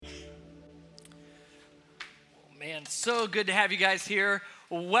Man, so good to have you guys here.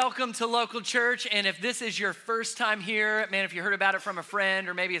 Welcome to Local Church. And if this is your first time here, man, if you heard about it from a friend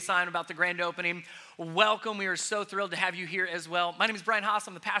or maybe a sign about the grand opening, welcome. We are so thrilled to have you here as well. My name is Brian Haas.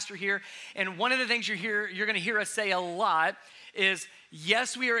 I'm the pastor here. And one of the things you're going to hear us say a lot is,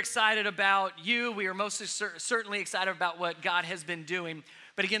 yes, we are excited about you. We are most certainly excited about what God has been doing.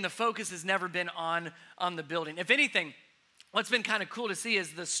 But again, the focus has never been on the building. If anything, what's been kind of cool to see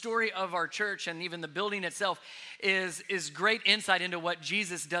is the story of our church and even the building itself is great insight into what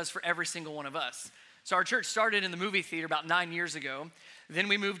Jesus does for every single one of us. So our church started in the movie theater about 9 years ago. Then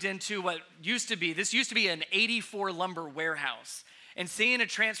we moved into what used to be an 84 lumber warehouse. And seeing a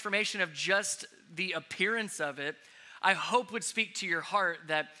transformation of just the appearance of it, I hope would speak to your heart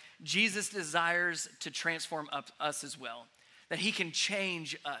that Jesus desires to transform us as well, that he can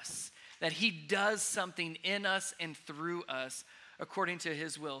change us, that he does something in us and through us according to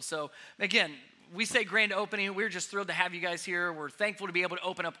his will. So again, we say grand opening. We're just thrilled to have you guys here. We're thankful to be able to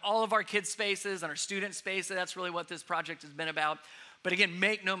open up all of our kids' spaces and our student spaces. That's really what this project has been about. But again,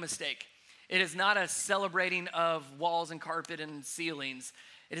 make no mistake. It is not a celebrating of walls and carpet and ceilings.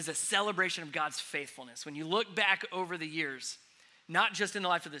 It is a celebration of God's faithfulness. When you look back over the years, not just in the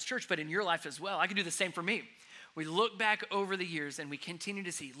life of this church, but in your life as well, I can do the same for me. We look back over the years and we continue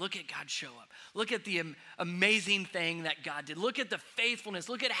to see, look at God show up. Look at the amazing thing that God did. Look at the faithfulness.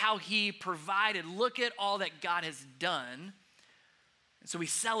 Look at how he provided. Look at all that God has done. And so we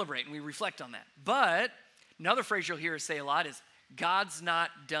celebrate and we reflect on that. But another phrase you'll hear us say a lot is, God's not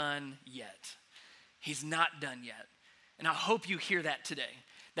done yet. He's not done yet. And I hope you hear that today,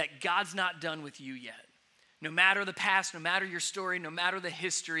 that God's not done with you yet. No matter the past, no matter your story, no matter the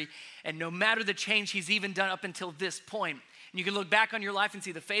history, and no matter the change he's even done up until this point, and you can look back on your life and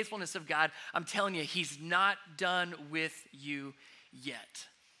see the faithfulness of God, I'm telling you, he's not done with you yet.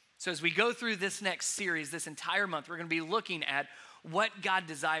 So as we go through this next series, this entire month, we're going to be looking at what God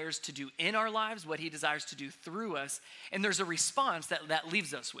desires to do in our lives, what he desires to do through us, and there's a response that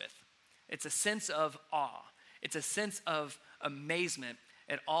leaves us with. It's a sense of awe. It's a sense of amazement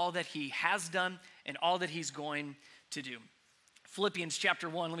at all that he has done and all that he's going to do. Philippians chapter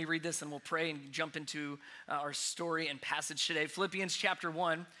 1, let me read this and we'll pray and jump into our story and passage today. Philippians chapter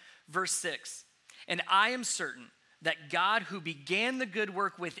 1, verse 6. And I am certain that God who began the good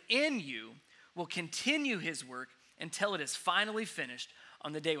work within you will continue his work until it is finally finished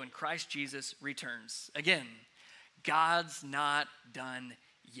on the day when Christ Jesus returns. Again, God's not done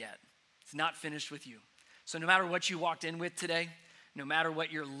yet. It's not finished with you. So no matter what you walked in with today, no matter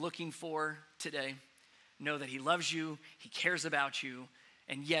what you're looking for today, know that he loves you, he cares about you,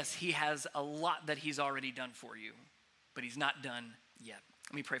 and yes, he has a lot that he's already done for you, but he's not done yet.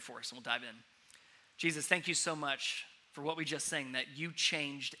 Let me pray for us and we'll dive in. Jesus, thank you so much for what we just sang, that you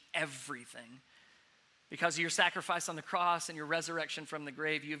changed everything. Because of your sacrifice on the cross and your resurrection from the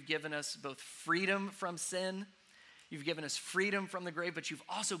grave, you've given us both freedom from sin, you've given us freedom from the grave, but you've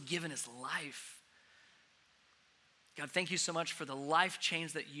also given us life. God, thank you so much for the life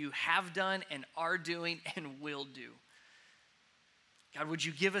change that you have done and are doing and will do. God, would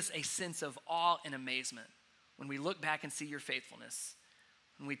you give us a sense of awe and amazement when we look back and see your faithfulness,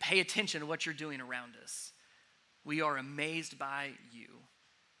 when we pay attention to what you're doing around us. We are amazed by you.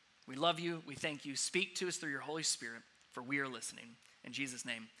 We love you. We thank you. Speak to us through your Holy Spirit, for we are listening. In Jesus'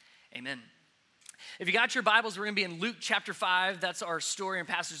 name, amen. If you got your Bibles, we're going to be in Luke chapter 5. That's our story and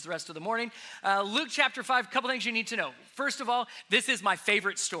passage the rest of the morning. Luke chapter 5, a couple things you need to know. First of all, this is my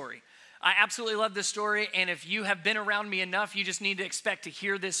favorite story. I absolutely love this story, and if you have been around me enough, you just need to expect to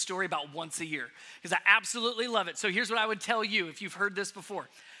hear this story about once a year, because I absolutely love it. So here's what I would tell you if you've heard this before.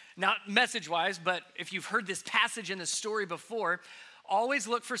 Not message-wise, but if you've heard this passage in the story before, always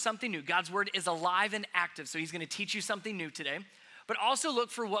look for something new. God's word is alive and active, so he's going to teach you something new today. But also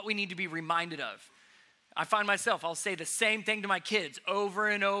look for what we need to be reminded of. I find myself, I'll say the same thing to my kids over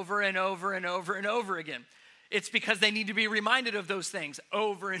and over and over and over and over again. It's because they need to be reminded of those things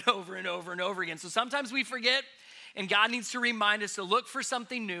over and over and over and over again. So sometimes we forget, and God needs to remind us to look for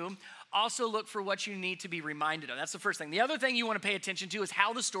something new. Also look for what you need to be reminded of. That's the first thing. The other thing you want to pay attention to is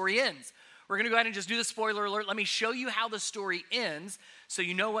how the story ends. We're going to go ahead and just do the spoiler alert. Let me show you how the story ends so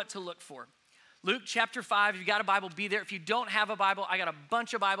you know what to look for. Luke chapter 5, if you got a Bible, be there. If you don't have a Bible, I got a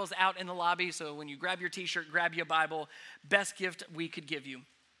bunch of Bibles out in the lobby, so when you grab your t-shirt, grab your Bible. Best gift we could give you.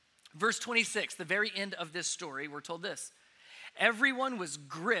 Verse 26, the very end of this story, we're told this. Everyone was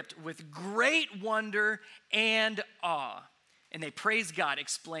gripped with great wonder and awe, and they praised God,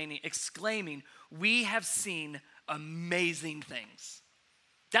 exclaiming, we have seen amazing things.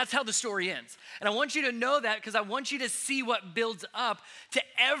 That's how the story ends. And I want you to know that because I want you to see what builds up to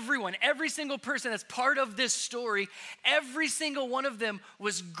everyone, every single person that's part of this story. Every single one of them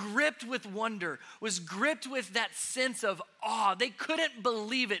was gripped with wonder, was gripped with that sense of awe. They couldn't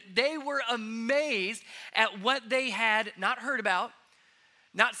believe it. They were amazed at what they had not heard about,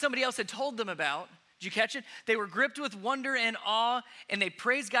 not somebody else had told them about. Did you catch it? They were gripped with wonder and awe, and they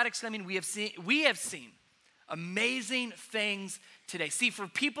praised God, exclaiming, we have seen amazing things today. See, for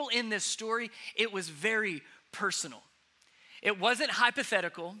people in this story, it was very personal. It wasn't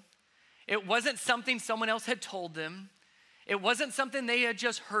hypothetical. It wasn't something someone else had told them. It wasn't something they had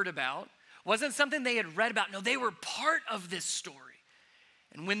just heard about. It wasn't something they had read about. No, they were part of this story.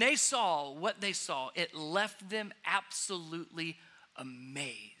 And when they saw what they saw, it left them absolutely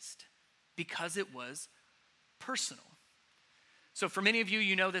amazed because it was personal. So for many of you,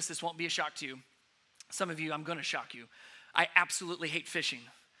 you know this won't be a shock to you. Some of you, I'm gonna shock you. I absolutely hate fishing.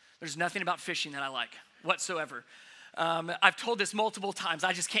 There's nothing about fishing that I like whatsoever. I've told this multiple times.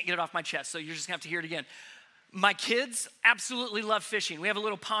 I just can't get it off my chest, so you're just gonna have to hear it again. My kids absolutely love fishing. We have a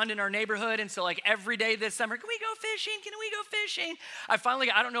little pond in our neighborhood, and so like every day this summer, can we go fishing? Can we go fishing?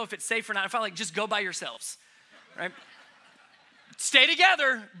 I don't know if it's safe or not. I finally just go by yourselves, right? Stay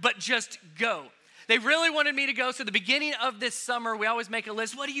together, but just go. They really wanted me to go. So the beginning of this summer, we always make a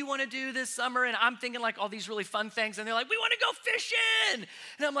list. What do you want to do this summer? And I'm thinking like all these really fun things. And they're like, we want to go fishing.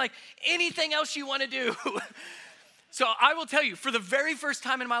 And I'm like, anything else you want to do? So I will tell you, for the very first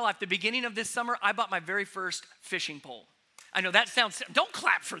time in my life, the beginning of this summer, I bought my very first fishing pole. I know that sounds, don't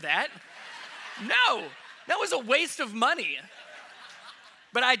clap for that. No, that was a waste of money.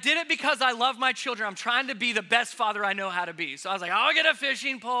 But I did it because I love my children. I'm trying to be the best father I know how to be. So I was like, I'll get a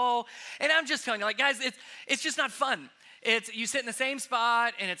fishing pole. And I'm just telling you, like, guys, it's just not fun. You sit in the same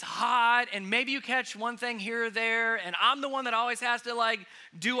spot and it's hot and maybe you catch one thing here or there. And I'm the one that always has to like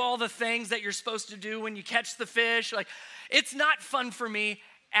do all the things that you're supposed to do when you catch the fish. Like, it's not fun for me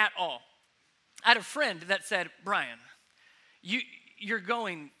at all. I had a friend that said, Brian, you're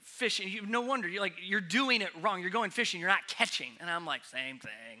going fishing. No wonder, you're doing it wrong. You're going fishing, you're not catching. And I'm like, same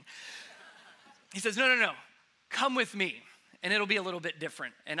thing. He says, no, come with me and it'll be a little bit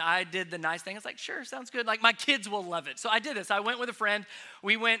different. And I did the nice thing. I was like, sure, sounds good. Like my kids will love it. So I did this. I went with a friend.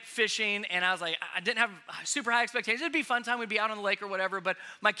 We went fishing and I was like, I didn't have super high expectations. It'd be a fun time. We'd be out on the lake or whatever, but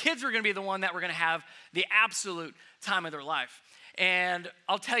my kids were gonna be the one that were gonna have the absolute time of their life. And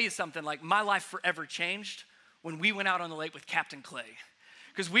I'll tell you something, like my life forever changed when we went out on the lake with Captain Clay.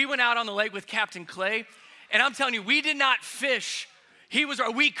 Because we went out on the lake with Captain Clay, and I'm telling you, we did not fish. We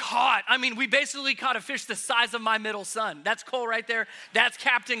basically caught a fish the size of my middle son. That's Cole right there. That's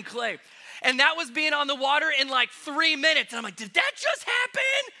Captain Clay. And that was being on the water in like 3 minutes. And I'm like, did that just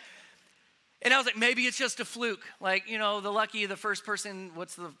happen? And I was like, maybe it's just a fluke. Like, the first person,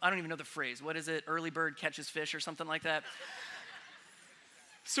 I don't even know the phrase. What is it? Early bird catches fish or something like that.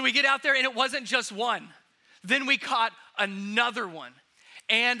 So we get out there and it wasn't just one. Then we caught another one.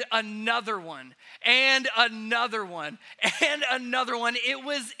 And another one, and another one, and another one. It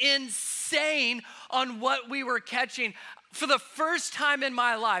was insane on what we were catching. For the first time in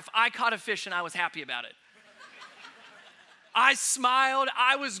my life, I caught a fish and I was happy about it. I smiled,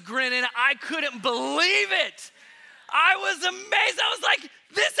 I was grinning, I couldn't believe it. I was amazed. I was like,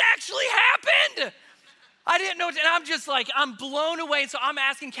 this actually happened. I didn't know, and I'm just like, I'm blown away. And so I'm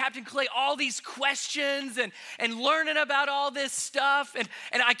asking Captain Clay all these questions and learning about all this stuff. And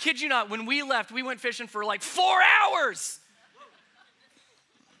I kid you not, when we left, we went fishing for like 4 hours.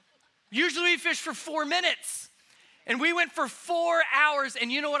 Usually we fish for 4 minutes. And we went for 4 hours.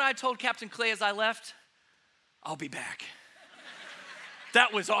 And you know what I told Captain Clay as I left? I'll be back.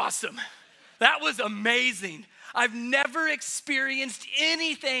 That was awesome. That was amazing. I've never experienced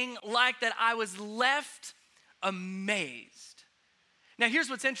anything like that. I was left amazed. Now, here's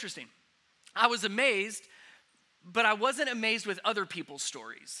what's interesting. I was amazed, but I wasn't amazed with other people's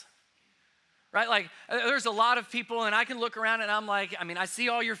stories, right? Like, there's a lot of people, and I can look around, and I'm like, I see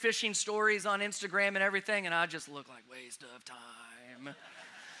all your fishing stories on Instagram and everything, and I just look like waste of time.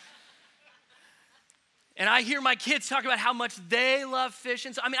 And I hear my kids talk about how much they love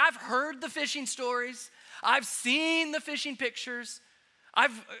fishing. So, I've heard the fishing stories. I've seen the fishing pictures.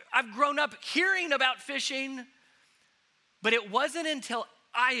 I've grown up hearing about fishing, but it wasn't until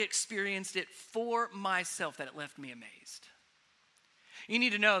I experienced it for myself that it left me amazed. You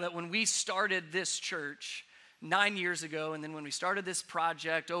need to know that when we started this church 9 years ago, and then when we started this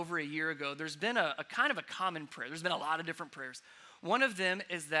project over a year ago, there's been a kind of a common prayer. There's been a lot of different prayers. One of them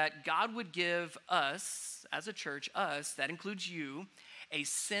is that God would give us, as a church, that includes you, a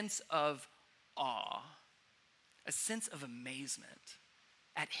sense of awe. A sense of amazement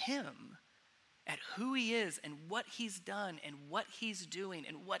at him, at who he is and what he's done and what he's doing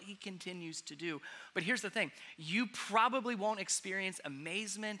and what he continues to do. But here's the thing, you probably won't experience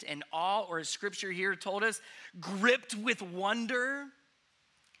amazement and awe, or as scripture here told us, gripped with wonder,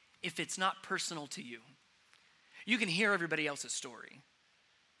 if it's not personal to you. You can hear everybody else's story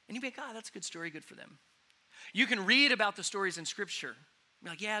and you be like, oh, that's a good story, good for them. You can read about the stories in scripture.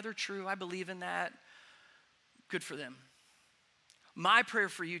 You're like, yeah, they're true, I believe in that. Good for them. My prayer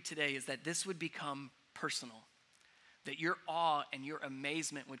for you today is that this would become personal, that your awe and your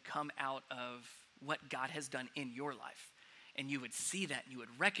amazement would come out of what God has done in your life. And you would see that, and you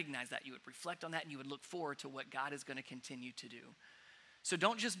would recognize that, you would reflect on that, and you would look forward to what God is going to continue to do. So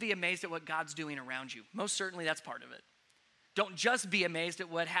don't just be amazed at what God's doing around you. Most certainly that's part of it. Don't just be amazed at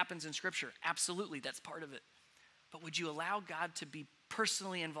what happens in Scripture. Absolutely, that's part of it. But would you allow God to be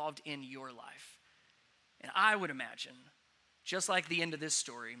personally involved in your life? And I would imagine, just like the end of this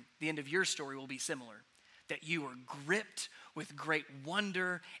story, the end of your story will be similar, that you are gripped with great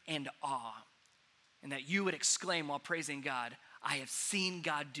wonder and awe, and that you would exclaim while praising God, I have seen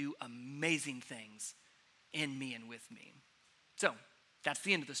God do amazing things in me and with me. So that's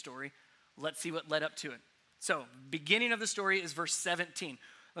the end of the story. Let's see what led up to it. So beginning of the story is verse 17.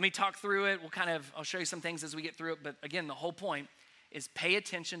 Let me talk through it. I'll show you some things as we get through it. But again, the whole point is pay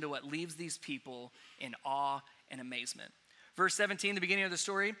attention to what leaves these people in awe and amazement. Verse 17, the beginning of the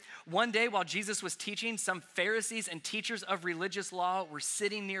story. One day while Jesus was teaching, some Pharisees and teachers of religious law were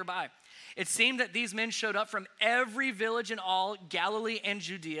sitting nearby. It seemed that these men showed up from every village in all Galilee and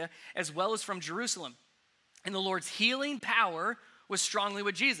Judea, as well as from Jerusalem. And the Lord's healing power was strongly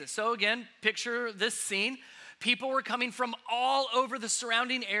with Jesus. So again, picture this scene. People were coming from all over the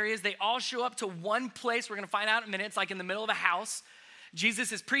surrounding areas. They all show up to one place. We're going to find out in a minute. It's like in the middle of a house.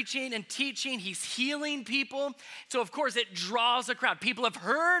 Jesus is preaching and teaching. He's healing people. So of course it draws a crowd. People have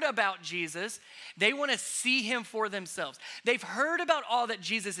heard about Jesus. They want to see him for themselves. They've heard about all that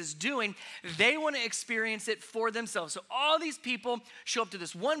Jesus is doing. They want to experience it for themselves. So all these people show up to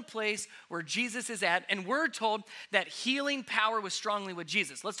this one place where Jesus is at, and we're told that healing power was strongly with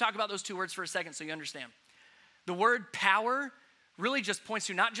Jesus. Let's talk about those two words for a second so you understand. The word power really just points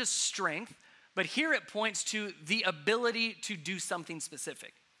to not just strength, but here it points to the ability to do something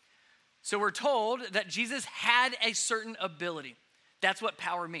specific. So we're told that Jesus had a certain ability. That's what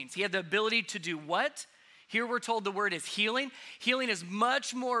power means. He had the ability to do what? Here we're told the word is healing. Healing is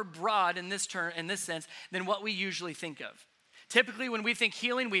much more broad in this sense than what we usually think of. Typically when we think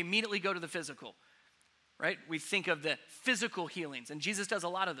healing, we immediately go to the physical, right? We think of the physical healings, and Jesus does a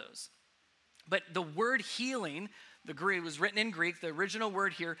lot of those. But the word healing, the Greek was written in Greek. The original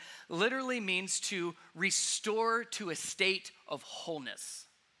word here literally means to restore to a state of wholeness.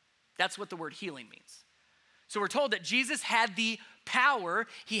 That's what the word healing means. So we're told that Jesus had the power,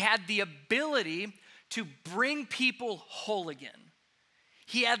 he had the ability to bring people whole again.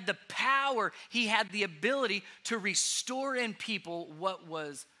 He had the power, he had the ability to restore in people what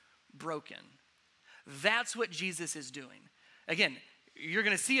was broken. That's what Jesus is doing. Again, you're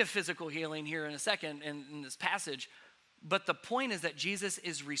going to see a physical healing here in a second in this passage, but the point is that Jesus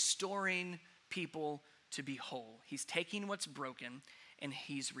is restoring people to be whole. He's taking what's broken and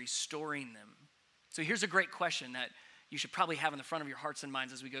he's restoring them. So here's a great question that you should probably have in the front of your hearts and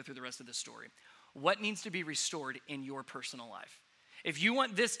minds as we go through the rest of this story. What needs to be restored in your personal life? If you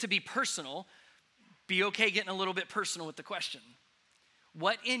want this to be personal, be okay getting a little bit personal with the question.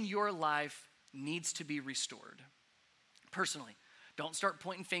 What in your life needs to be restored? Personally. Don't start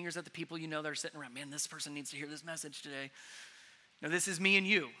pointing fingers at the people you know that are sitting around. Man, this person needs to hear this message today. No, this is me and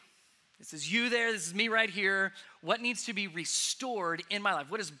you. This is you there. This is me right here. What needs to be restored in my life?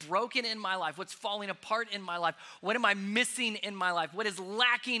 What is broken in my life? What's falling apart in my life? What am I missing in my life? What is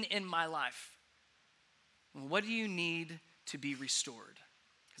lacking in my life? What do you need to be restored?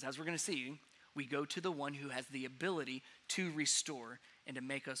 Because as we're going to see, we go to the one who has the ability to restore and to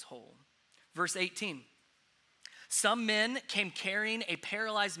make us whole. Verse 18. Some men came carrying a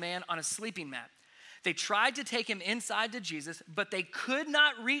paralyzed man on a sleeping mat. They tried to take him inside to Jesus, but they could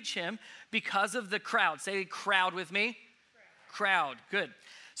not reach him because of the crowd. Say crowd with me. Crowd. Good.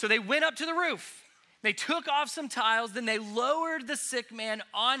 So they went up to the roof. They took off some tiles. Then they lowered the sick man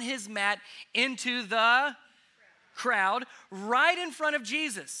on his mat into the crowd right in front of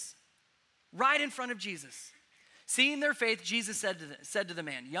Jesus. Right in front of Jesus. Seeing their faith, Jesus said to the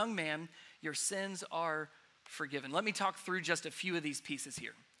man, "Young man, your sins are forgiven." Let me talk through just a few of these pieces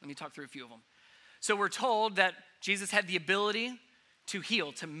here. Let me talk through a few of them. So we're told that Jesus had the ability to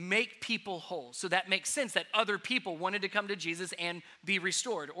heal, to make people whole. So that makes sense that other people wanted to come to Jesus and be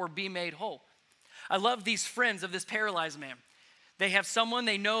restored or be made whole. I love these friends of this paralyzed man. They have someone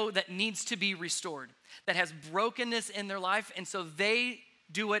they know that needs to be restored, that has brokenness in their life, and so they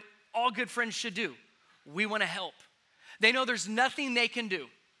do what all good friends should do. We want to help. They know there's nothing they can do.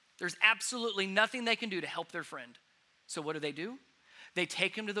 There's absolutely nothing they can do to help their friend. So what do? They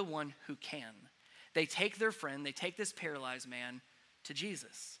take him to the one who can. They take their friend, they take this paralyzed man to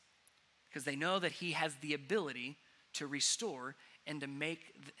Jesus because they know that he has the ability to restore and to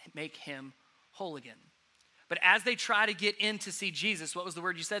make him whole again. But as they try to get in to see Jesus, what was the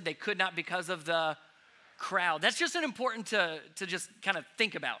word you said? They could not because of the crowd. That's just an important to just kind of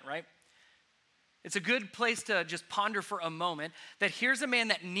think about, right? It's a good place to just ponder for a moment that here's a man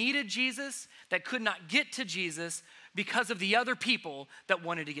that needed Jesus, that could not get to Jesus because of the other people that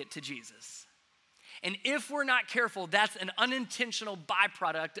wanted to get to Jesus. And if we're not careful, that's an unintentional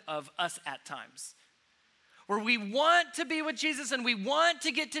byproduct of us at times. Where we want to be with Jesus and we want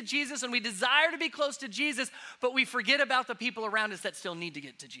to get to Jesus and we desire to be close to Jesus, but we forget about the people around us that still need to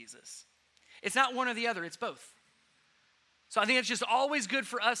get to Jesus. It's not one or the other, it's both. So I think it's just always good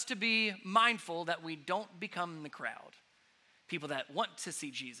for us to be mindful that we don't become the crowd. People that want to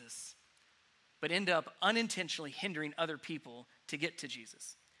see Jesus, but end up unintentionally hindering other people to get to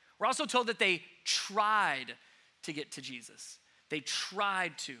Jesus. We're also told that they tried to get to Jesus. They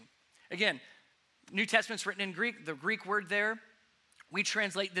tried to. Again, New Testament's written in Greek. The Greek word there, we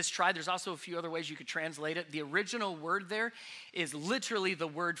translate this try. There's also a few other ways you could translate it. The original word there is literally the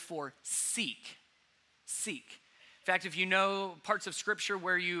word for seek. Seek. In fact, if you know parts of Scripture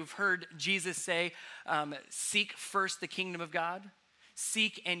where you've heard Jesus say, seek first the kingdom of God,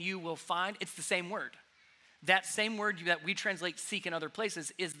 seek and you will find, it's the same word. That same word that we translate seek in other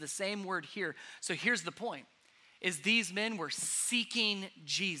places is the same word here. So here's the point, is these men were seeking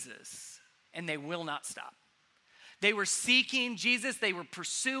Jesus and they will not stop. They were seeking Jesus, they were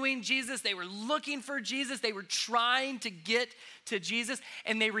pursuing Jesus, they were looking for Jesus, they were trying to get to Jesus,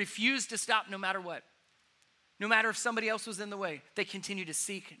 and they refused to stop no matter what. No matter if somebody else was in the way, they continued to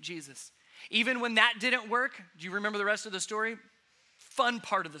seek Jesus. Even when that didn't work, do you remember the rest of the story? Fun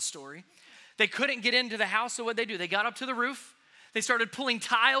part of the story. They couldn't get into the house, so what'd they do? They got up to the roof. They started pulling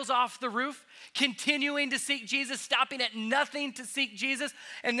tiles off the roof, continuing to seek Jesus, stopping at nothing to seek Jesus.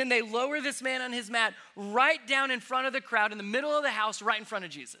 And then they lower this man on his mat right down in front of the crowd in the middle of the house, right in front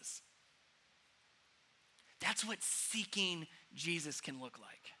of Jesus. That's what seeking Jesus can look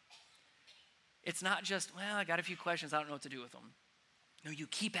like. It's not just, well, I got a few questions, I don't know what to do with them. No, you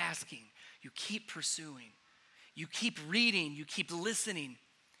keep asking, you keep pursuing, you keep reading, you keep listening,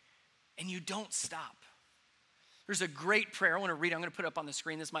 and you don't stop. There's a great prayer I want to read. I'm going to put it up on the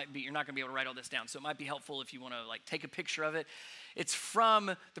screen. This might be, you're not going to be able to write all this down, so it might be helpful if you want to take a picture of it. It's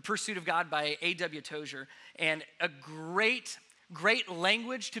from The Pursuit of God by A.W. Tozer, and a great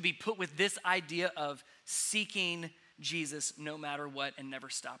language to be put with this idea of seeking Jesus no matter what and never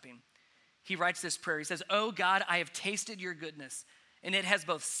stopping. He writes this prayer. He says, "Oh God, I have tasted your goodness, and it has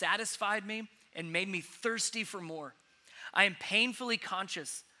both satisfied me and made me thirsty for more. I am painfully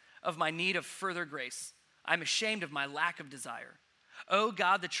conscious of my need of further grace. I'm ashamed of my lack of desire. Oh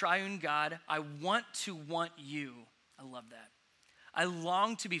God, the triune God, I want to want you." I love that. "I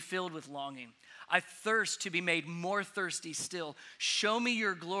long to be filled with longing. I thirst to be made more thirsty still. Show me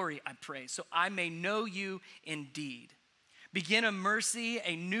your glory, I pray, so I may know you indeed. Begin a mercy,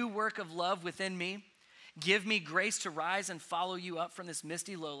 a new work of love within me. Give me grace to rise and follow you up from this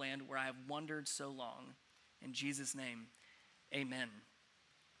misty lowland where I have wandered so long. In Jesus' name, amen."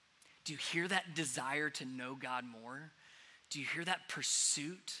 Do you hear that desire to know God more? Do you hear that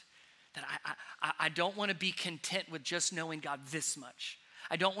pursuit? That I don't want to be content with just knowing God this much.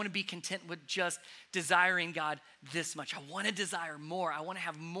 I don't want to be content with just desiring God this much. I want to desire more. I want to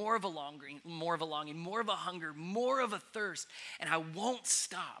have more of a longing, more of a hunger, more of a thirst, and I won't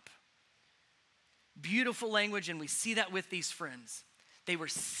stop. Beautiful language, and we see that with these friends. They were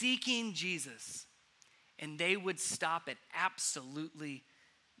seeking Jesus, and they would stop at absolutely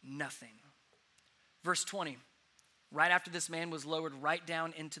nothing. Verse 20, right after this man was lowered right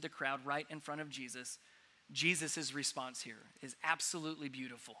down into the crowd, right in front of Jesus, Jesus' response here is absolutely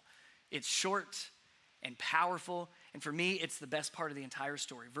beautiful. It's short and powerful, and for me, it's the best part of the entire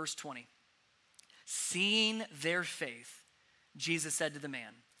story. Verse 20, seeing their faith, Jesus said to the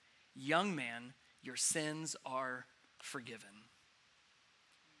man, "Young man, your sins are forgiven."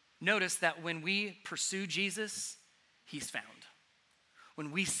 Notice that when we pursue Jesus, he's found.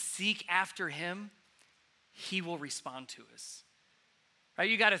 When we seek after him, he will respond to us. Right?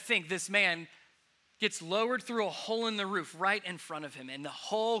 You got to think, this man gets lowered through a hole in the roof right in front of him, and the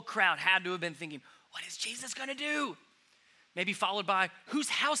whole crowd had to have been thinking, what is Jesus going to do? Maybe followed by, whose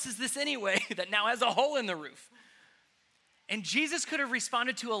house is this anyway that now has a hole in the roof? And Jesus could have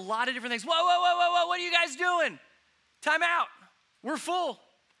responded to a lot of different things. Whoa, whoa, whoa, whoa, whoa, what are you guys doing? Time out. We're full.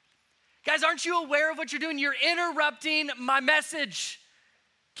 Guys, aren't you aware of what you're doing? You're interrupting my message.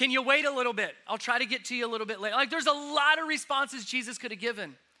 Can you wait a little bit? I'll try to get to you a little bit later. Like, there's a lot of responses Jesus could have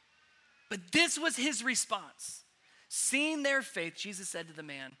given. But this was his response. Seeing their faith, Jesus said to the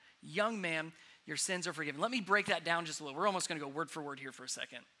man, young man, your sins are forgiven. Let me break that down just a little. We're almost going to go word for word here for a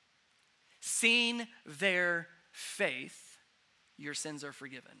second. Seeing their faith, your sins are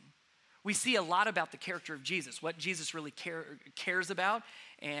forgiven. We see a lot about the character of Jesus, what Jesus really cares about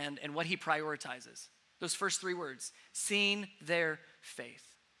and what he prioritizes. Those first three words, seeing their faith.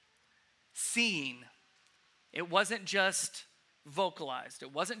 Seeing, it wasn't just vocalized.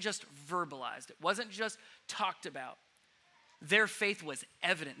 It wasn't just verbalized. It wasn't just talked about. Their faith was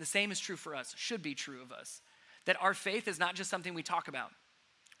evident. The same is true for us, should be true of us. That our faith is not just something we talk about.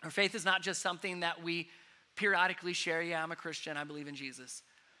 Our faith is not just something that we periodically share. Yeah, I'm a Christian, I believe in Jesus.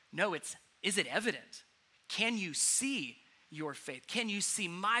 No, is it evident? Can you see your faith? Can you see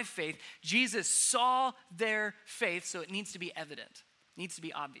my faith? Jesus saw their faith, so it needs to be evident. It needs to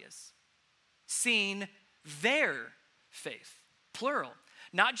be obvious. Seeing their faith, plural.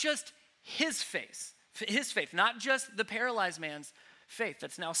 Not just his faith, not just the paralyzed man's faith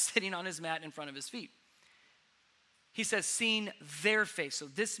that's now sitting on his mat in front of his feet. He says, seeing their faith. So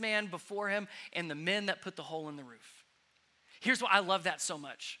this man before him and the men that put the hole in the roof. Here's why I love that so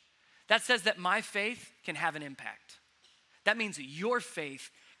much. That says that my faith can have an impact. That means that your faith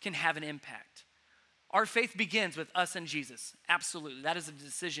can have an impact. Our faith begins with us and Jesus. Absolutely. That is a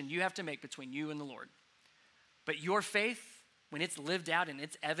decision you have to make between you and the Lord. But your faith, when it's lived out and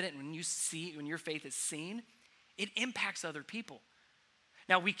it's evident, when your faith is seen, it impacts other people.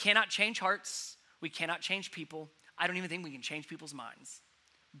 Now, we cannot change hearts. We cannot change people. I don't even think we can change people's minds.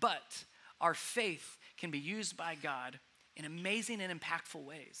 But our faith can be used by God in amazing and impactful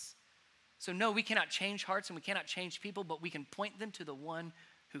ways. So no, we cannot change hearts and we cannot change people, but we can point them to the one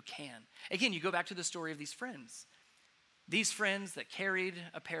who can. Again, you go back to the story of these friends. These friends that carried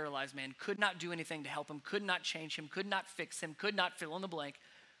a paralyzed man could not do anything to help him, could not change him, could not fix him, could not fill in the blank,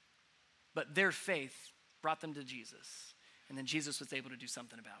 but their faith brought them to Jesus. And then Jesus was able to do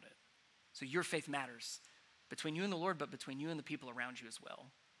something about it. So your faith matters between you and the Lord, but between you and the people around you as well.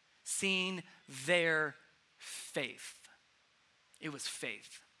 Seeing their faith. It was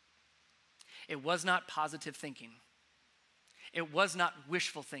faith. It was not positive thinking. It was not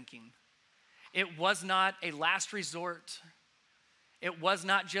wishful thinking. It was not a last resort. It was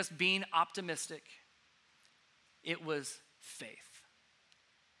not just being optimistic. It was faith.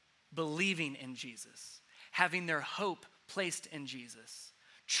 Believing in Jesus. Having their hope placed in Jesus.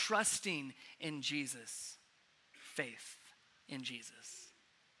 Trusting in Jesus. Faith in Jesus.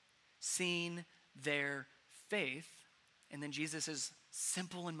 Seeing their faith. And then Jesus'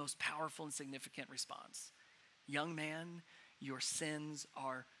 simple and most powerful and significant response. Young man, your sins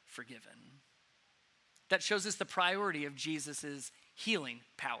are forgiven. That shows us the priority of Jesus' healing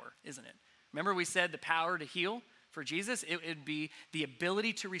power, isn't it? Remember we said the power to heal for Jesus, it would be the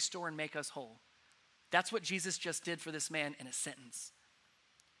ability to restore and make us whole. That's what Jesus just did for this man in a sentence.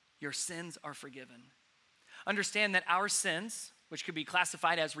 Your sins are forgiven. Understand that our sins, which could be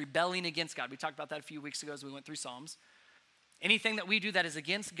classified as rebelling against God, we talked about that a few weeks ago as we went through Psalms. Anything that we do that is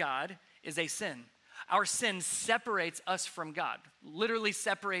against God is a sin. Our sin separates us from God, literally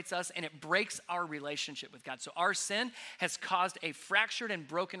separates us, and it breaks our relationship with God. So our sin has caused a fractured and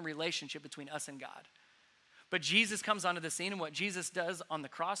broken relationship between us and God. But Jesus comes onto the scene, and what Jesus does on the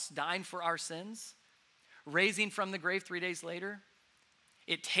cross, dying for our sins, raising from the grave 3 days later,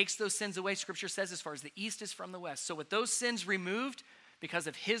 it takes those sins away, Scripture says, as far as the east is from the west. So with those sins removed, because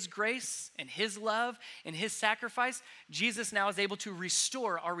of his grace and his love and his sacrifice, Jesus now is able to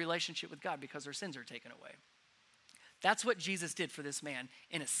restore our relationship with God because our sins are taken away. That's what Jesus did for this man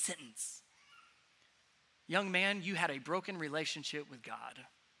in a sentence. Young man, you had a broken relationship with God,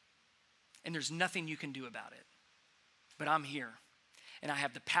 and there's nothing you can do about it. But I'm here, and I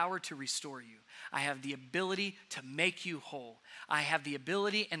have the power to restore you. I have the ability to make you whole. I have the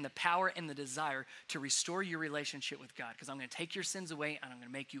ability and the power and the desire to restore your relationship with God because I'm going to take your sins away and I'm going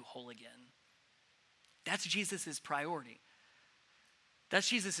to make you whole again. That's Jesus' priority. That's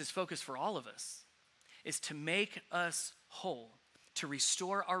Jesus' focus for all of us, is to make us whole, to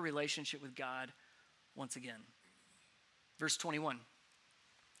restore our relationship with God once again. Verse 21.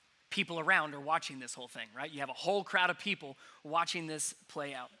 People around are watching this whole thing, right? You have a whole crowd of people watching this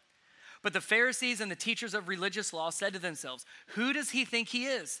play out. But the Pharisees and the teachers of religious law said to themselves, who does he think he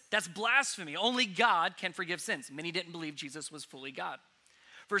is? That's blasphemy. Only God can forgive sins. Many didn't believe Jesus was fully God.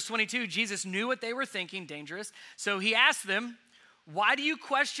 Verse 22, Jesus knew what they were thinking, dangerous. So he asked them, why do you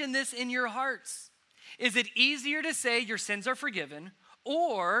question this in your hearts? Is it easier to say your sins are forgiven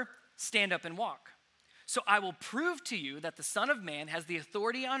or stand up and walk? So I will prove to you that the Son of Man has the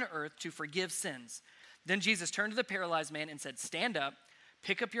authority on earth to forgive sins. Then Jesus turned to the paralyzed man and said, stand up,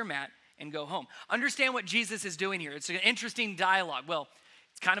 pick up your mat, and go home. Understand what Jesus is doing here. It's an interesting dialogue. Well,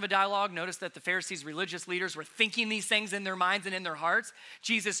 it's kind of a dialogue. Notice that the Pharisees, religious leaders, were thinking these things in their minds and in their hearts.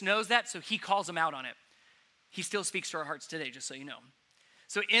 Jesus knows that, so he calls them out on it. He still speaks to our hearts today, just so you know.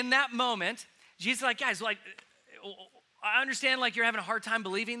 So in that moment, Jesus is like, guys, I understand you're having a hard time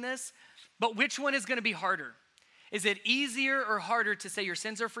believing this, but which one is going to be harder? Is it easier or harder to say your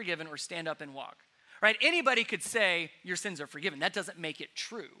sins are forgiven or stand up and walk? Right? Anybody could say your sins are forgiven. That doesn't make it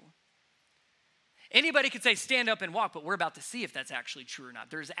true. Anybody could say stand up and walk, but we're about to see if that's actually true or not.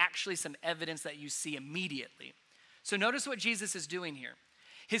 There's actually some evidence that you see immediately. So notice what Jesus is doing here.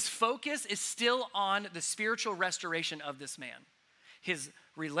 His focus is still on the spiritual restoration of this man. His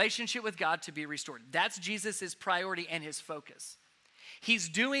relationship with God to be restored. That's Jesus' priority and his focus. He's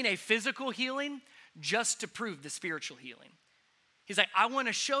doing a physical healing just to prove the spiritual healing. He's like, I want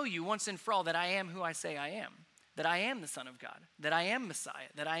to show you once and for all that I am who I say I am. That I am the Son of God, that I am Messiah,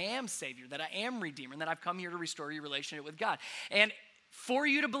 that I am Savior, that I am Redeemer, and that I've come here to restore your relationship with God. And for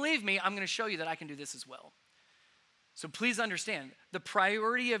you to believe me, I'm going to show you that I can do this as well. So please understand, the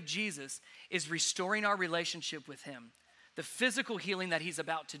priority of Jesus is restoring our relationship with him. The physical healing that he's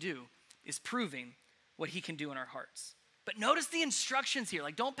about to do is proving what he can do in our hearts. But notice the instructions here.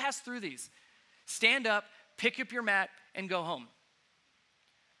 Don't pass through these. Stand up, pick up your mat, and go home.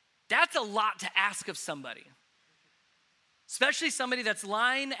 That's a lot to ask of somebody. Especially somebody that's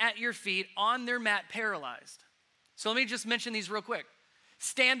lying at your feet on their mat paralyzed. So let me just mention these real quick.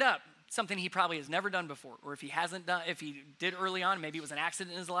 Stand up, something he probably has never done before. Or if he hasn't done, if he did early on, maybe it was an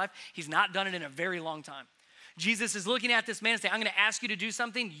accident in his life, he's not done it in a very long time. Jesus is looking at this man and saying, I'm going to ask you to do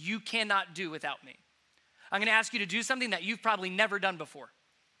something you cannot do without me. I'm going to ask you to do something that you've probably never done before.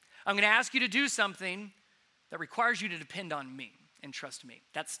 I'm going to ask you to do something that requires you to depend on me and trust me.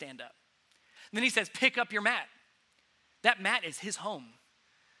 That's stand up. And then he says, pick up your mat. That mat is his home.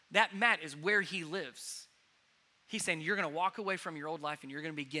 That mat is where he lives. He's saying you're going to walk away from your old life and you're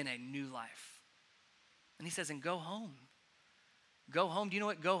going to begin a new life. And he says, and go home. Go home. Do you know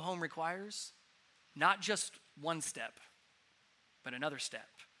what go home requires? Not just one step, but another step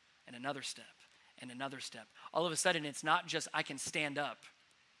and another step and another step. All of a sudden, it's not just I can stand up,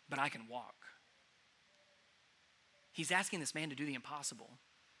 but I can walk. He's asking this man to do the impossible.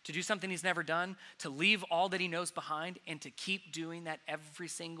 To do something he's never done, to leave all that he knows behind, and to keep doing that every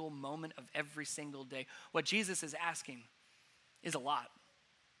single moment of every single day. What Jesus is asking is a lot.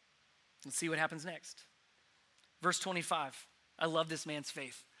 Let's see what happens next. Verse 25, I love this man's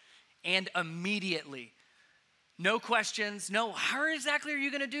faith. And immediately, no questions, no, how exactly are you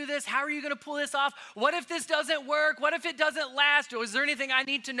going to do this? How are you going to pull this off? What if this doesn't work? What if it doesn't last? Or is there anything I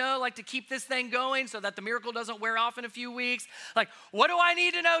need to know, to keep this thing going so that the miracle doesn't wear off in a few weeks? What do I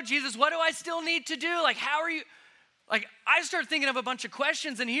need to know, Jesus? What do I still need to do? How are you? I start thinking of a bunch of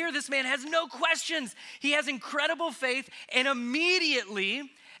questions, and here this man has no questions. He has incredible faith, and immediately,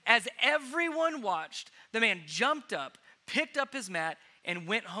 as everyone watched, the man jumped up, picked up his mat, and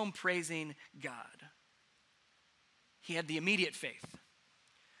went home praising God. He had the immediate faith.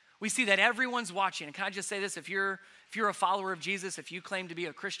 We see that everyone's watching. And can I just say this? If you're a follower of Jesus, if you claim to be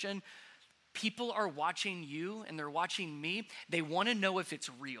a Christian, people are watching you and they're watching me. They want to know if it's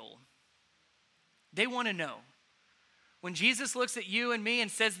real. They want to know. When Jesus looks at you and me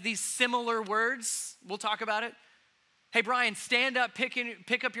and says these similar words, we'll talk about it. Hey, Brian, stand up,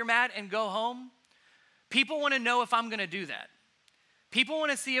 pick up your mat and go home. People want to know if I'm going to do that. People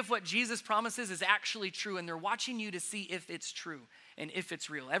want to see if what Jesus promises is actually true, and they're watching you to see if it's true and if it's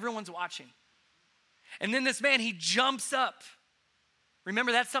real. Everyone's watching. And then this man, he jumps up.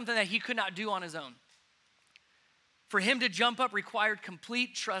 Remember, that's something that he could not do on his own. For him to jump up required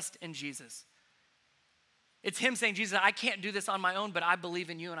complete trust in Jesus. It's him saying, Jesus, I can't do this on my own, but I believe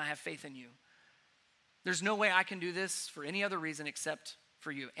in you and I have faith in you. There's no way I can do this for any other reason except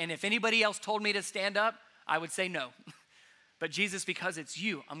for you. And if anybody else told me to stand up, I would say no. But Jesus, because it's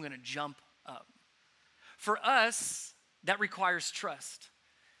you, I'm going to jump up. For us, that requires trust.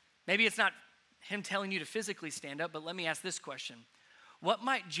 Maybe it's not him telling you to physically stand up, but let me ask this question. What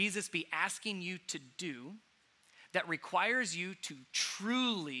might Jesus be asking you to do that requires you to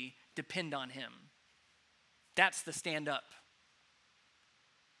truly depend on him? That's the stand up.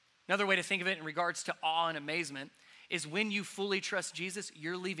 Another way to think of it in regards to awe and amazement is when you fully trust Jesus,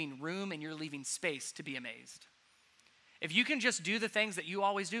 you're leaving room and you're leaving space to be amazed. If you can just do the things that you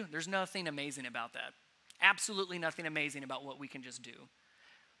always do, there's nothing amazing about that. Absolutely nothing amazing about what we can just do.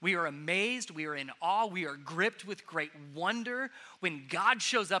 We are amazed, we are in awe, we are gripped with great wonder when God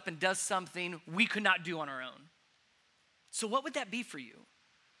shows up and does something we could not do on our own. So what would that be for you?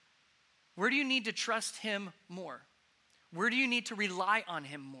 Where do you need to trust him more? Where do you need to rely on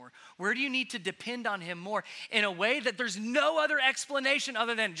him more? Where do you need to depend on him more in a way that there's no other explanation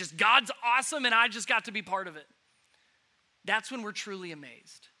other than just God's awesome and I just got to be part of it? That's when we're truly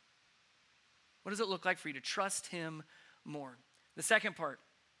amazed. What does it look like for you to trust him more? The second part,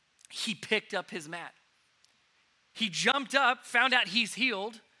 he picked up his mat. He jumped up, found out he's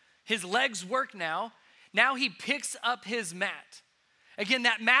healed. His legs work now. Now he picks up his mat. Again,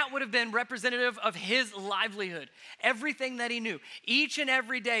 that mat would have been representative of his livelihood, everything that he knew. Each and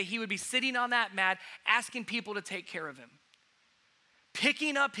every day, he would be sitting on that mat asking people to take care of him.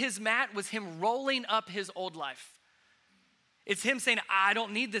 Picking up his mat was him rolling up his old life. It's him saying, I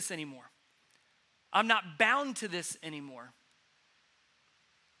don't need this anymore. I'm not bound to this anymore.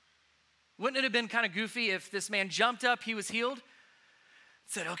 Wouldn't it have been kind of goofy if this man jumped up, he was healed,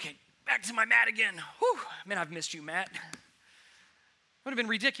 said, okay, back to my mat again. Whew, man, I've missed you, Matt. Would have been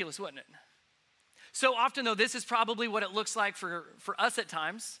ridiculous, wouldn't it? So often, though, this is probably what it looks like for us at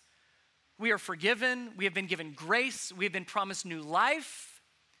times. We are forgiven. We have been given grace. We have been promised new life.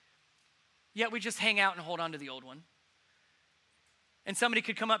 Yet we just hang out and hold on to the old one. And somebody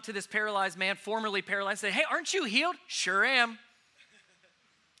could come up to this paralyzed man, formerly paralyzed, and say, hey, aren't you healed? Sure am.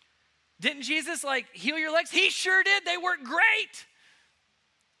 Didn't Jesus heal your legs? He sure did. They work great.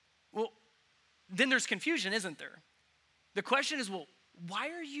 Well, then there's confusion, isn't there? The question is, well,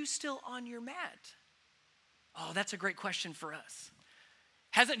 why are you still on your mat? Oh, that's a great question for us.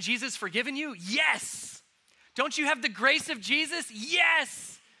 Hasn't Jesus forgiven you? Yes. Don't you have the grace of Jesus?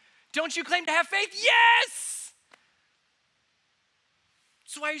 Yes. Don't you claim to have faith? Yes.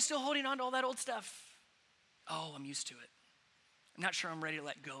 So why are you still holding on to all that old stuff? Oh, I'm used to it. I'm not sure I'm ready to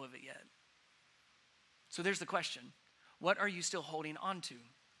let go of it yet. So there's the question. What are you still holding on to?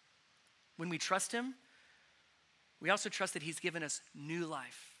 When we trust him, we also trust that he's given us new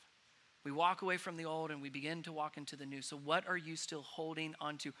life. We walk away from the old and we begin to walk into the new. So what are you still holding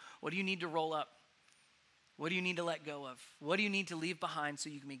on to? What do you need to roll up? What do you need to let go of? What do you need to leave behind so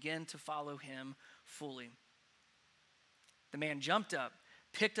you can begin to follow him fully? The man jumped up,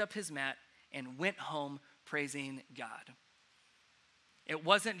 picked up his mat, and went home praising God. It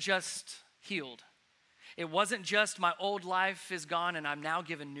wasn't just healed. It wasn't just my old life is gone and I'm now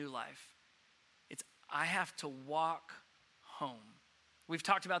given new life. It's I have to walk home. We've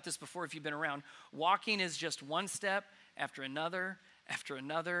talked about this before if you've been around. Walking is just one step after another, after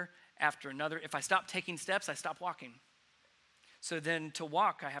another, after another. If I stop taking steps, I stop walking. So then to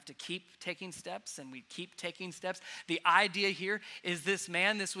walk, I have to keep taking steps and we keep taking steps. The idea here is this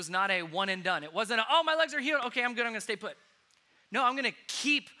was not a one and done. It wasn't oh, my legs are healed. Okay, I'm good, I'm gonna stay put. No, I'm gonna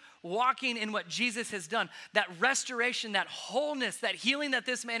keep walking in what Jesus has done. That restoration, that wholeness, that healing that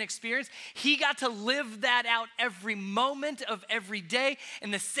this man experienced, he got to live that out every moment of every day.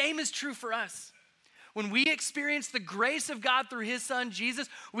 And the same is true for us. When we experience the grace of God through his son, Jesus,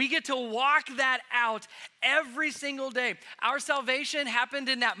 we get to walk that out every single day. Our salvation happened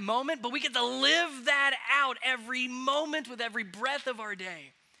in that moment, but we get to live that out every moment with every breath of our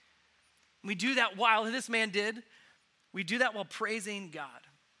day. We do that while this man did. We do that while praising God.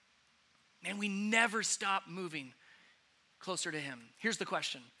 Man, we never stop moving closer to him. Here's the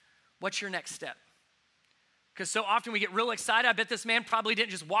question. What's your next step? Because so often we get real excited. I bet this man probably didn't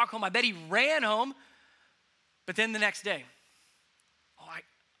just walk home. I bet he ran home. But then the next day,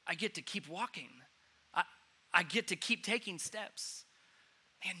 I get to keep walking. I get to keep taking steps.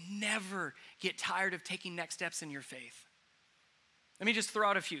 Man, never get tired of taking next steps in your faith. Let me just throw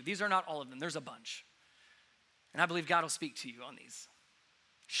out a few. These are not all of them. There's a bunch. And I believe God will speak to you on these.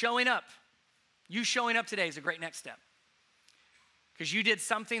 Showing up. You showing up today is a great next step. Because you did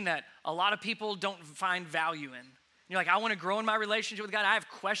something that a lot of people don't find value in. You're like, I want to grow in my relationship with God. I have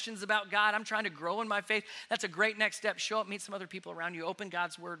questions about God. I'm trying to grow in my faith. That's a great next step. Show up, meet some other people around you. Open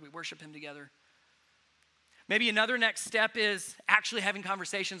God's word. We worship him together. Maybe another next step is actually having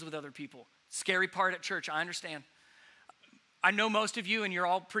conversations with other people. Scary part at church, I understand. I know most of you and you're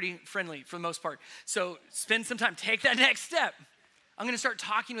all pretty friendly for the most part. So spend some time. Take that next step. I'm going to start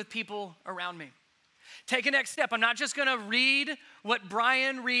talking with people around me. Take a next step. I'm not just going to read what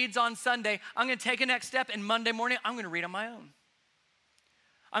Brian reads on Sunday. I'm going to take a next step, and Monday morning, I'm going to read on my own.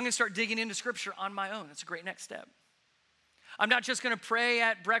 I'm going to start digging into scripture on my own. That's a great next step. I'm not just going to pray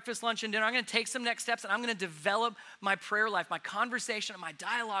at breakfast, lunch, and dinner. I'm going to take some next steps, and I'm going to develop my prayer life, my conversation, and my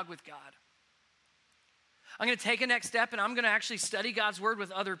dialogue with God. I'm going to take a next step and I'm going to actually study God's word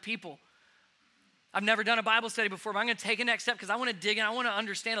with other people. I've never done a Bible study before, but I'm going to take a next step because I want to dig in. I want to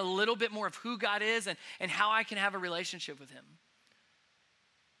understand a little bit more of who God is and how I can have a relationship with him.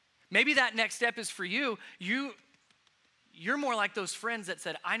 Maybe that next step is for you. You're more like those friends that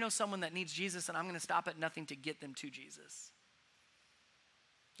said, I know someone that needs Jesus and I'm going to stop at nothing to get them to Jesus.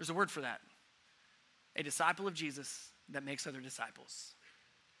 There's a word for that. A disciple of Jesus that makes other disciples.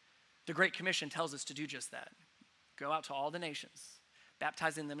 The Great Commission tells us to do just that. Go out to all the nations,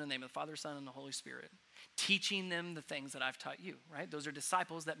 baptizing them in the name of the Father, Son, and the Holy Spirit, teaching them the things that I've taught you, right? Those are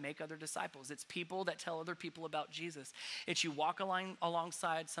disciples that make other disciples. It's people that tell other people about Jesus. It's you walk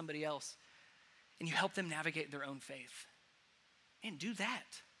alongside somebody else and you help them navigate their own faith. And do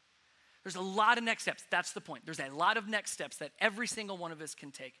that. There's a lot of next steps. That's the point. There's a lot of next steps that every single one of us can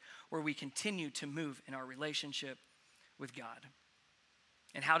take where we continue to move in our relationship with God.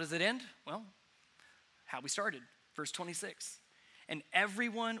 And how does it end? Well, how we started. Verse 26. And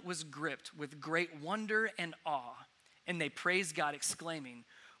everyone was gripped with great wonder and awe, and they praised God, exclaiming,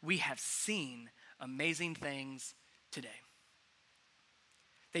 we have seen amazing things today.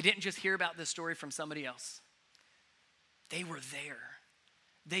 They didn't just hear about this story from somebody else. They were there.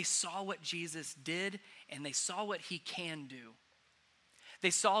 They saw what Jesus did, and they saw what he can do. They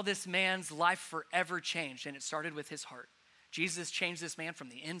saw this man's life forever changed, and it started with his heart. Jesus changed this man from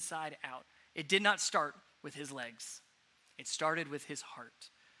the inside out. It did not start with his legs. It started with his heart.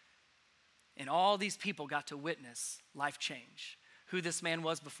 And all these people got to witness life change. Who this man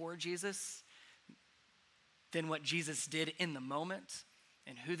was before Jesus, then what Jesus did in the moment,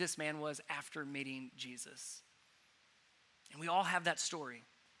 and who this man was after meeting Jesus. And we all have that story.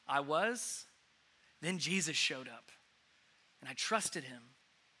 I was, then Jesus showed up. And I trusted him.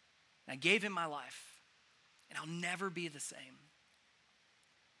 And I gave him my life. And I'll never be the same.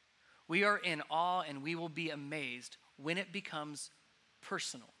 We are in awe and we will be amazed when it becomes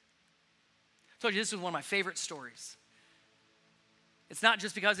personal. I told you this is one of my favorite stories. It's not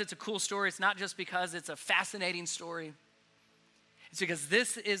just because it's a cool story. It's not just because it's a fascinating story. It's because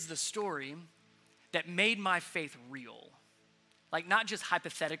this is the story that made my faith real. Like not just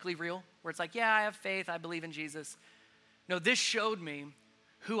hypothetically real, where it's like, yeah, I have faith, I believe in Jesus. No, this showed me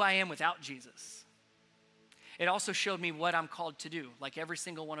who I am without Jesus. It also showed me what I'm called to do, like every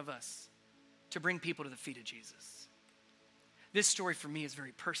single one of us, to bring people to the feet of Jesus. This story for me is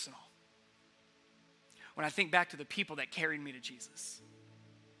very personal. When I think back to the people that carried me to Jesus,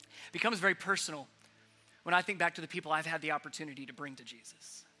 it becomes very personal when I think back to the people I've had the opportunity to bring to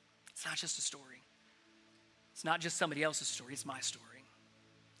Jesus. It's not just a story. It's not just somebody else's story, it's my story.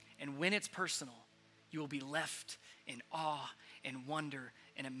 And when it's personal, you will be left in awe and wonder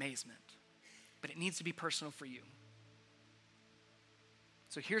and amazement. But it needs to be personal for you.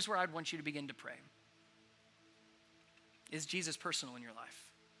 So here's where I'd want you to begin to pray. Is Jesus personal in your life?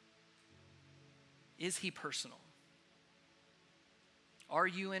 Is he personal? Are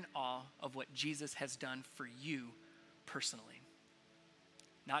you in awe of what Jesus has done for you personally?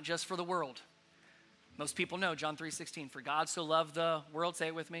 Not just for the world. Most people know John 3:16, for God so loved the world, say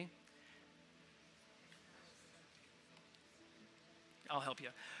it with me. I'll help you.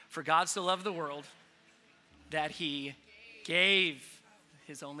 For God so loved the world that he gave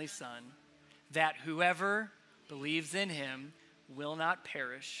his only son, that whoever believes in him will not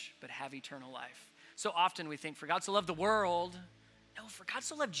perish, but have eternal life. So often we think, for God so loved the world. No, for God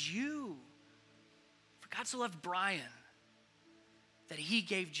so loved you. For God so loved Brian, that he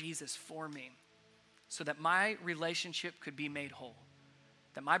gave Jesus for me, so that my relationship could be made whole,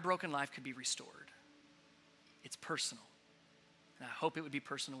 that my broken life could be restored. It's personal. And I hope it would be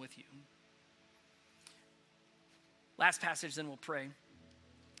personal with you. Last passage, then we'll pray.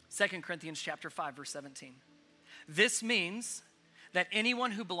 2 Corinthians chapter 5, verse 17. This means that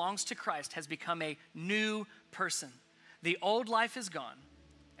anyone who belongs to Christ has become a new person. The old life is gone.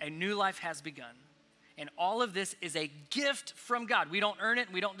 A new life has begun. And all of this is a gift from God. We don't earn it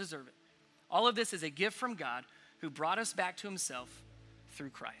and we don't deserve it. All of this is a gift from God who brought us back to himself through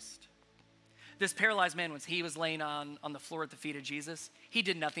Christ. This paralyzed man, when he was laying on the floor at the feet of Jesus, he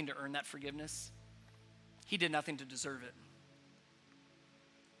did nothing to earn that forgiveness. He did nothing to deserve it.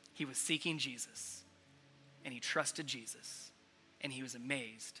 He was seeking Jesus, and he trusted Jesus, and he was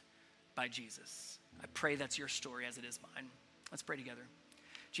amazed by Jesus. I pray that's your story as it is mine. Let's pray together.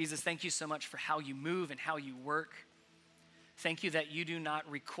 Jesus, thank you so much for how you move and how you work. Thank you that you do not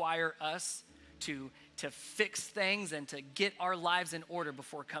require us to fix things and to get our lives in order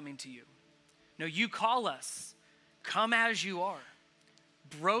before coming to you. No, you call us, come as you are.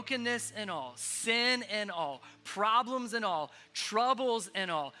 brokenness and all, sin and all, problems and all, troubles and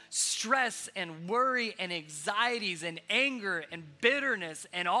all, stress and worry and anxieties and anger and bitterness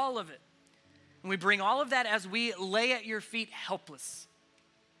and all of it. And we bring all of that as we lay at your feet helpless,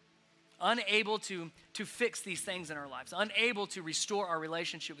 unable to fix these things in our lives, unable to restore our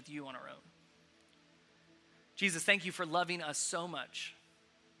relationship with you on our own. Jesus, thank you for loving us so much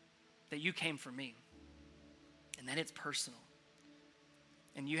that you came for me and that it's personal.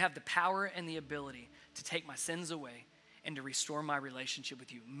 And you have the power and the ability to take my sins away and to restore my relationship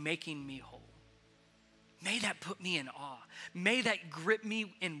with you, making me whole. May that put me in awe. May that grip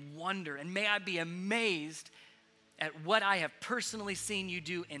me in wonder. And may I be amazed at what I have personally seen you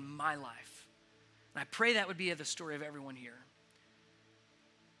do in my life. And I pray that would be the story of everyone here.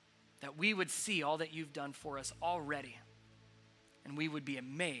 That we would see all that you've done for us already. And we would be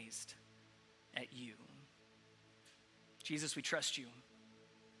amazed at you. Jesus, we trust you.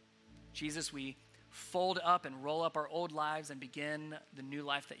 Jesus, we fold up and roll up our old lives and begin the new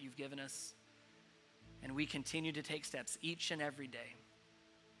life that you've given us. And we continue to take steps each and every day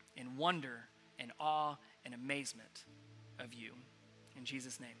in wonder and awe and amazement of you. In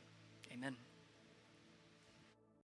Jesus' name, amen.